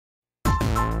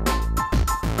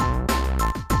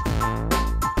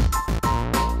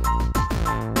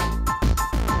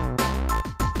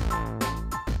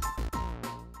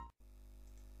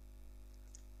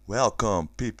Welcome,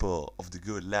 people of the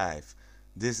good life.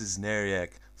 This is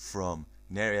NeriaK from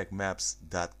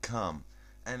NeriaKMaps.com,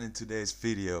 and in today's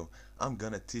video, I'm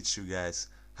gonna teach you guys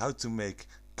how to make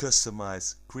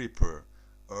customized creeper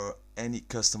or any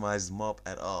customized mob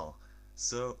at all.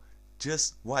 So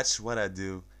just watch what I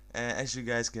do, and as you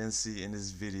guys can see in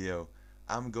this video,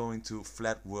 I'm going to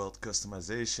flat world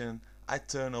customization. I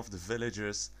turn off the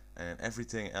villagers and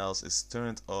everything else is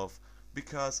turned off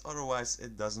because otherwise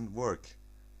it doesn't work.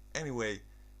 Anyway,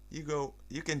 you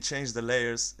can change the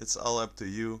layers, it's all up to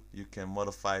you. You can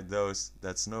modify those,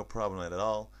 that's no problem at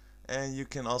all. And you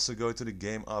can also go to the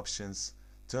game options,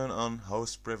 turn on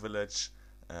host privilege.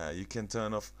 You can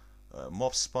turn off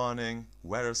mob spawning,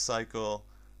 weather cycle,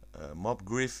 mob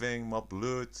griefing, mob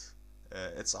loot.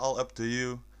 It's all up to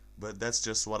you, but that's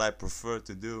just what I prefer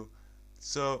to do.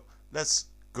 So let's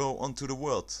go onto the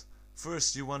world.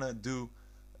 First you wanna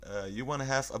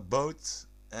have a boat,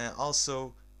 and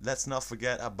also let's not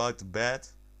forget about the bed,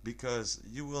 because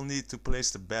you will need to place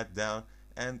the bed down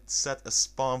and set a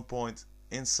spawn point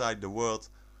inside the world,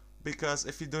 because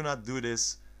if you do not do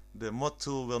this, the mod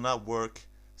tool will not work.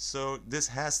 So this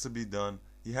has to be done.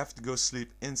 You have to go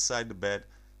sleep inside the bed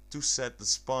to set the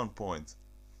spawn point.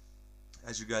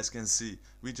 As you guys can see,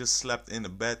 we just slept in the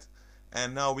bed,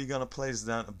 and now we're gonna place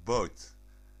down a boat,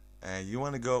 and you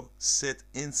want to go sit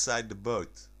inside the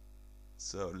boat.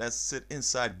 So let's sit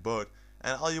inside boat,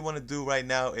 and all you want to do right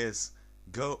now is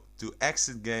go to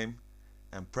exit game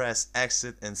and press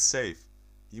exit and save.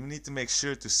 You need to make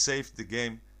sure to save the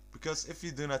game, because if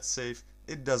you do not save,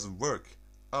 it doesn't work,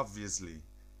 obviously.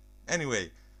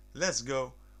 Anyway, let's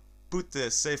go put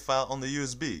the save file on the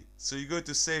USB. So you go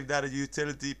to save data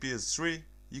utility PS3,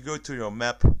 you go to your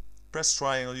map, press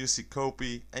triangle, you see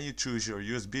copy, and you choose your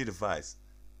USB device.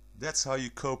 That's how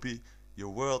you copy your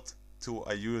world to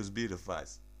a USB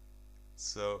device.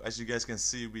 So as you guys can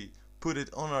see, we put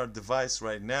it on our device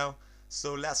right now.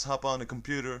 So let's hop on the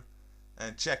computer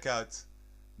and check out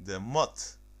the mod.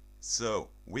 So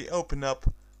we open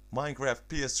up Minecraft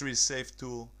PS3 Save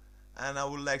tool, and I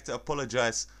would like to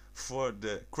apologize for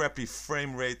the crappy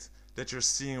frame rate that you're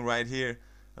seeing right here.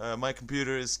 My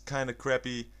computer is kinda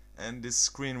crappy, and this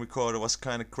screen recorder was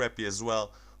kinda crappy as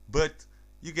well, but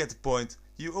you get the point.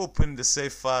 You open the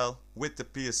save file with the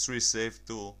PS3 Save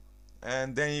tool,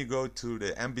 and then you go to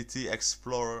the MBT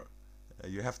Explorer.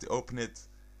 You have to open it,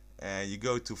 and you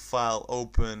go to File,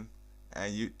 Open,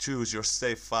 and you choose your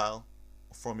save file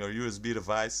from your USB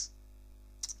device.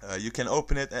 You can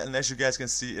open it, and as you guys can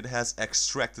see, it has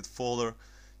extracted folder.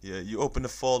 You open the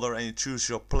folder and you choose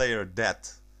your player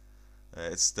dat.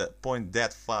 It's the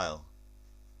 .dat file.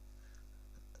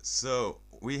 So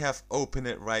we have opened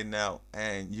it right now,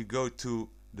 and you go to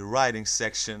the writing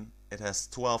section. It has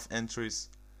 12 entries.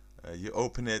 You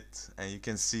open it and you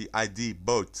can see ID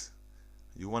boat.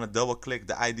 You want to double click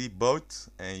the ID boat,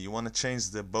 and you want to change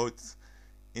the boat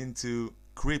into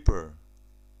creeper.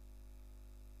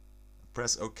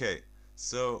 Press OK.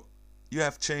 So you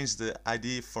have changed the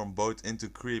ID from boat into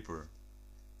creeper.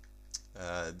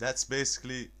 That's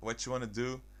basically what you want to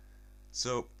do.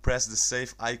 So press the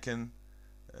save icon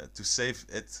to save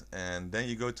it, and then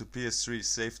you go to PS3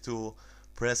 Save tool,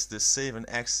 press the save and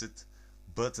exit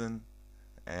button,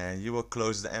 and you will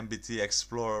close the MBT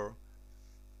Explorer.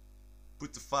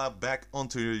 Put the file back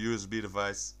onto your USB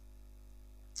device.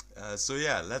 So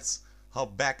yeah, let's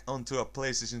hop back onto our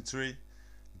PlayStation 3.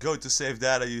 Go to save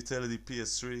data utility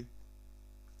PS3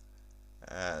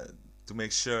 to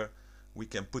make sure we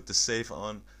can put the save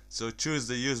on. So choose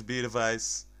the USB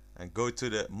device and go to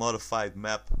the modified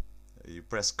map. You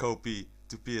press copy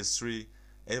to PS3.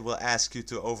 It will ask you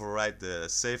to overwrite the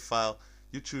save file.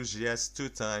 You choose yes 2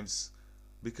 times,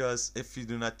 because if you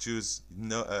do not choose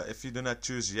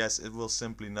yes, it will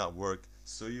simply not work.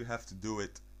 So you have to do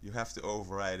it. You have to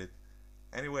override it.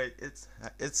 Anyway,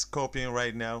 it's copying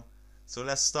right now. So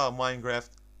let's start Minecraft.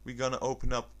 We're gonna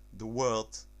open up the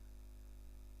world,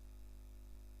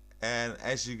 and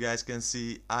as you guys can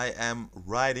see, I am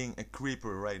riding a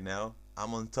creeper right now.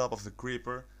 I'm on top of the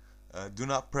creeper. Do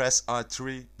not press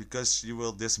R3, because you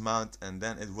will dismount and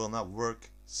then it will not work.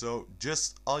 So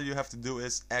just all you have to do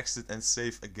is exit and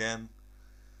save again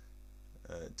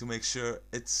to make sure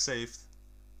it's saved.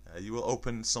 You will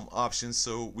open some options.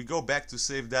 So we go back to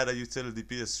save data utility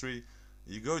PS3.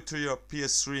 You go to your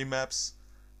PS3 maps,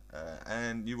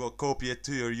 and you will copy it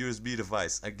to your USB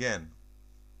device again.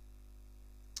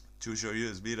 Choose your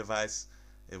USB device.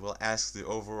 It will ask to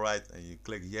override, and you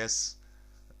click yes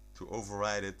to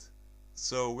override it.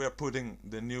 So we're putting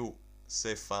the new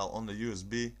save file on the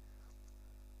USB,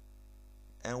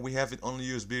 and we have it on the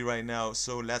USB right now.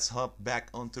 So let's hop back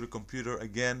onto the computer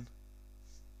again,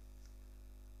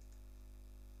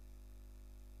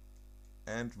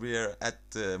 and we're at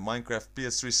the Minecraft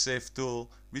PS3 Save tool.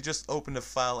 We just open the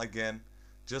file again,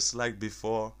 just like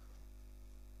before.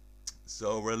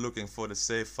 So we're looking for the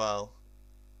save file.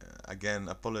 Again,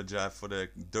 apologize for the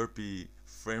derpy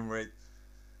frame rate.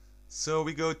 So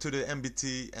we go to the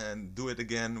MBT and do it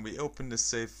again. We open the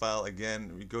save file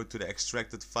again. We go to the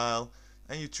extracted file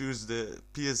and you choose the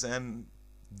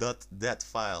psn.dat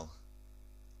file.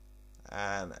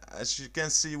 And as you can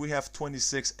see, we have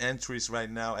 26 entries right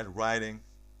now at writing.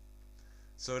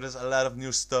 So there's a lot of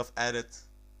new stuff added.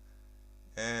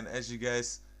 And as you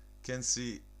guys can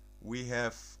see, we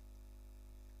have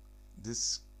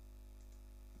this.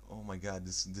 Oh my god,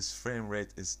 this frame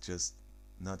rate is just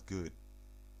not good.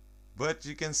 But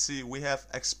you can see we have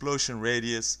explosion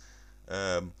radius,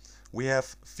 we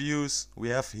have fuse, we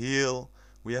have heal,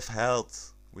 we have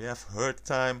health, we have hurt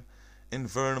time,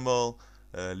 invulnerable,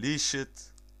 leashed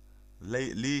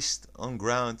on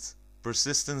ground,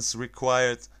 persistence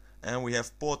required, and we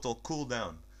have portal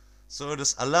cooldown. So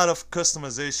there's a lot of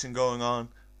customization going on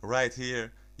right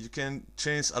here. You can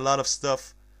change a lot of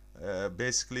stuff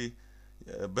basically,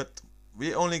 but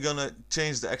we're only gonna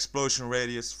change the explosion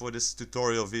radius for this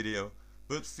tutorial video,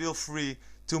 but feel free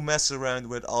to mess around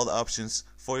with all the options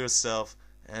for yourself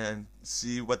and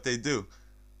see what they do.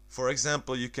 For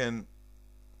example, you can,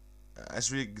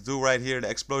 as we do right here, the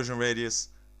explosion radius,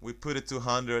 we put it to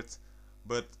 100,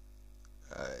 but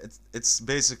it's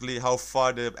basically how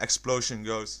far the explosion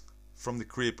goes from the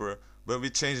creeper, but we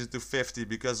change it to 50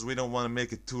 because we don't want to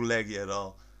make it too laggy at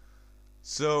all.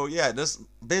 So yeah, there's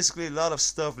basically a lot of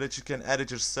stuff that you can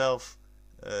edit yourself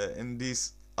in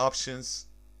these options.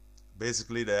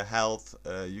 Basically the health,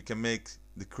 you can make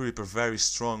the creeper very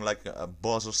strong like a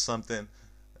boss or something.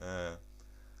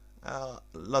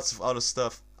 Lots of other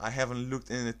stuff. I haven't looked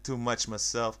in it too much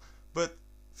myself, but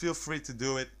feel free to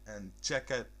do it and check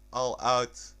it all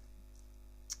out.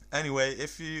 Anyway,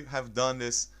 if you have done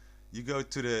this, you go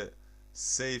to the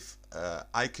save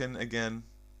icon again.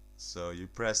 So you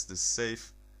press the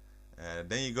save,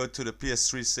 then you go to the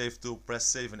PS3 save tool, press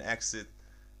save and exit,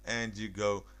 and you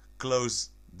go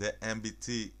close the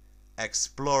MBT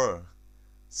Explorer.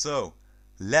 So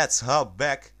let's hop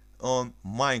back on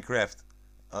Minecraft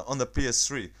on the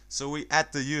PS3. So we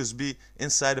add the USB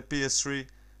inside the PS3,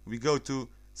 we go to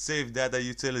save data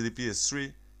utility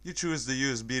PS3, you choose the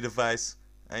USB device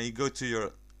and you go to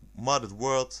your modded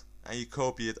world and you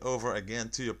copy it over again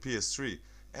to your PS3.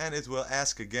 And it will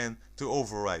ask again to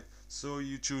overwrite, so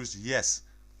you choose yes.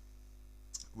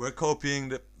 We're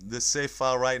copying the save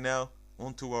file right now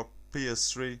onto our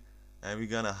PS3 and we're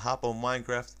gonna hop on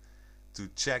Minecraft to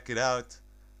check it out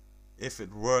if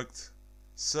it worked.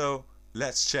 So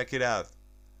let's check it out.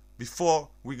 Before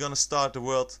we're gonna start the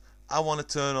world, I want to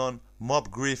turn on mob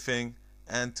griefing,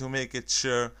 and to make it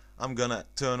sure, I'm gonna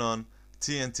turn on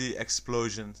TNT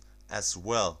explosions as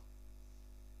well.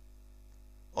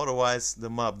 Otherwise the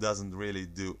mob doesn't really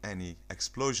do any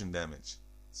explosion damage.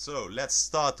 So let's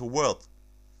start the world.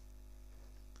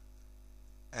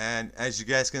 And as you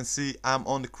guys can see, I'm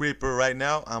on the creeper right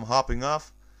now. I'm hopping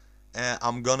off and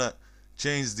I'm gonna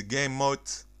change the game mode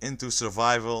into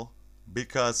survival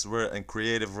because we're in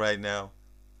creative right now.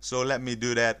 So let me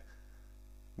do that.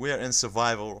 We're in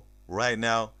survival right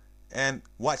now and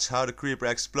watch how the creeper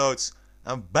explodes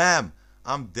and bam,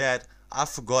 I'm dead. I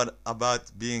forgot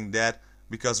about being dead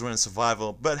because we're in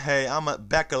survival, but hey, I'm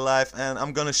back alive and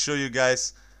I'm gonna show you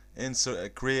guys in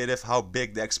creative how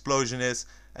big the explosion is.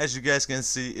 As you guys can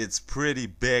see, it's pretty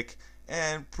big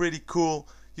and pretty cool.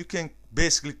 You can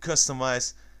basically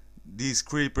customize these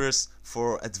creepers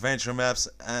for adventure maps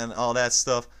and all that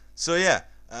stuff. So yeah,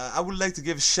 I would like to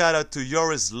give a shout out to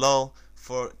Yoris Lull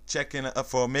for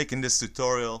making this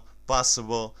tutorial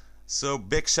possible. So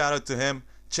big shout out to him.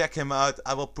 Check him out.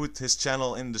 I will put his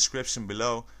channel in the description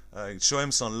below. Show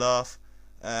him some love.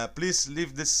 Please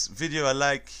leave this video a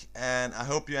like, and I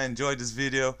hope you enjoyed this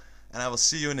video, and I will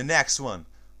see you in the next one.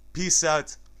 Peace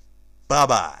out. Bye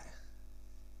bye.